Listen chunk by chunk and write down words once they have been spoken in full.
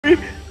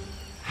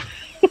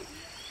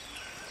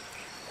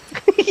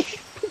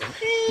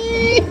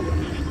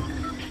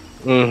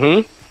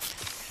Mm-hmm.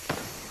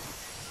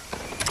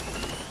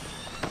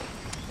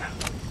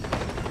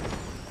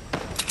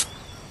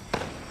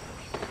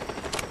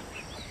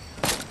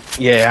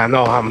 Yeah, I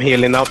know. I'm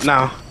healing up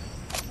now.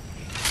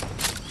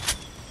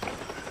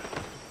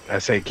 I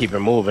say keep it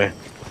moving.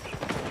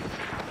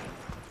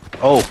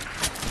 Oh.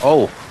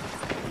 Oh.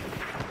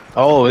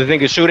 Oh, this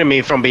nigga shooting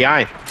me from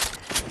behind.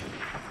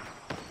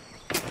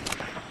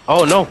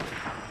 Oh, no.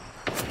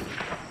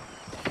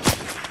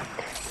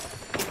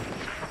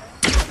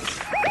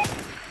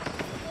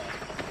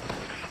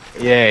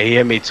 Yeah, he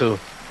hit me too.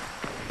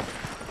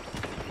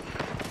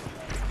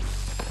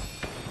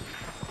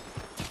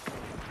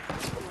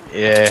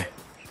 Yeah.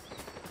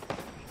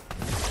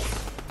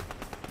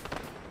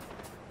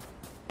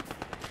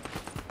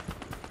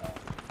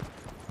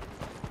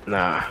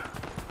 Nah.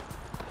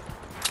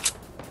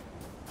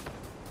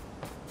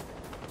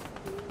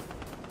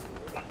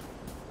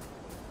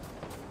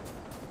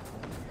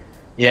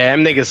 Yeah,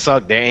 them niggas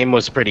suck. Their aim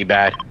was pretty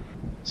bad.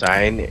 So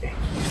I ain't...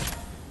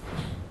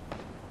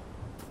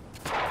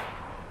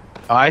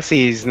 Oh, I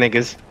see these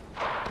niggas.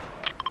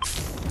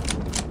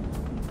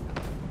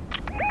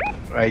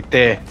 Right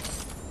there.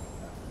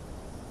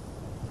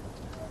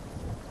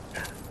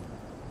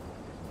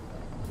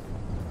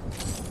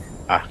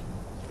 Ah.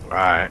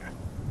 Alright.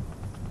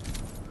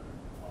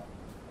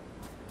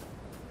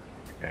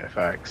 Yeah,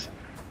 facts.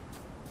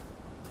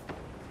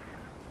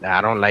 Nah,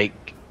 I don't like...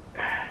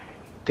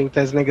 Think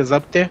there's niggas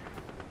up there?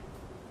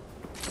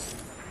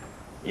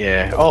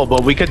 Yeah. Oh,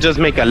 but we could just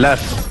make a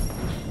left.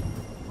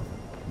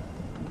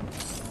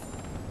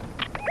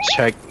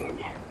 Check.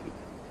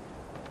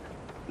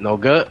 No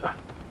good.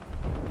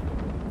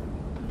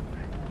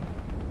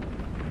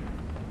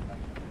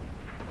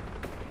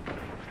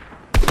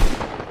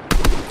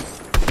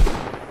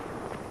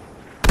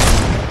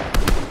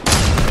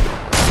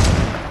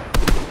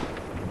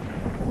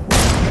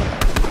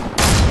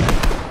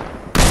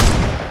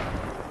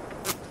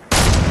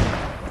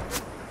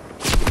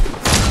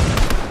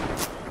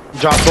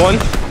 Dropped one.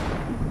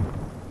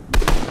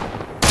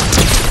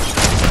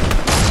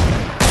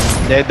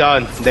 They're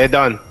done. They're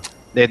done.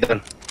 They're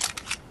done.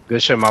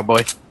 Good shit, my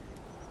boy.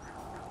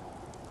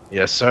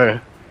 Yes, sir.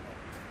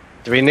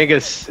 3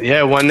 niggas.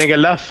 Yeah, 1 nigga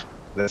left.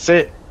 That's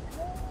it.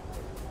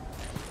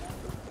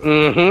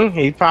 Mm-hmm.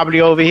 He's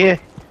probably over here.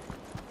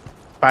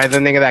 Probably the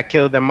nigga that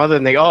killed the mother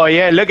nigga. Oh,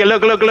 yeah. Look.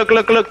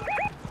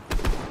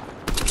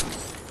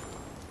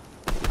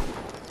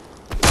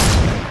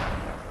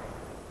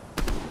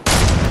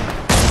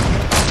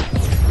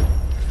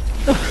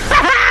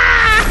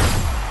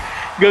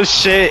 Good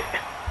shit.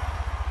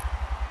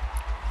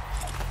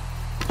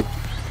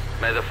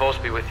 May the force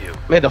be with you.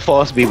 May the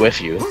force be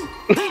with you.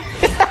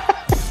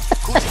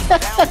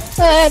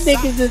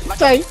 Niggas is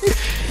tight.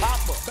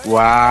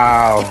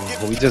 Wow.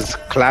 We just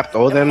clapped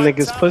all them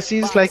niggas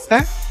pussies like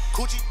that?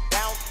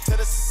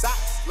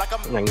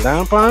 Like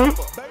that, bro?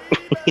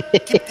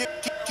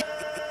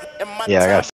 Yeah, I got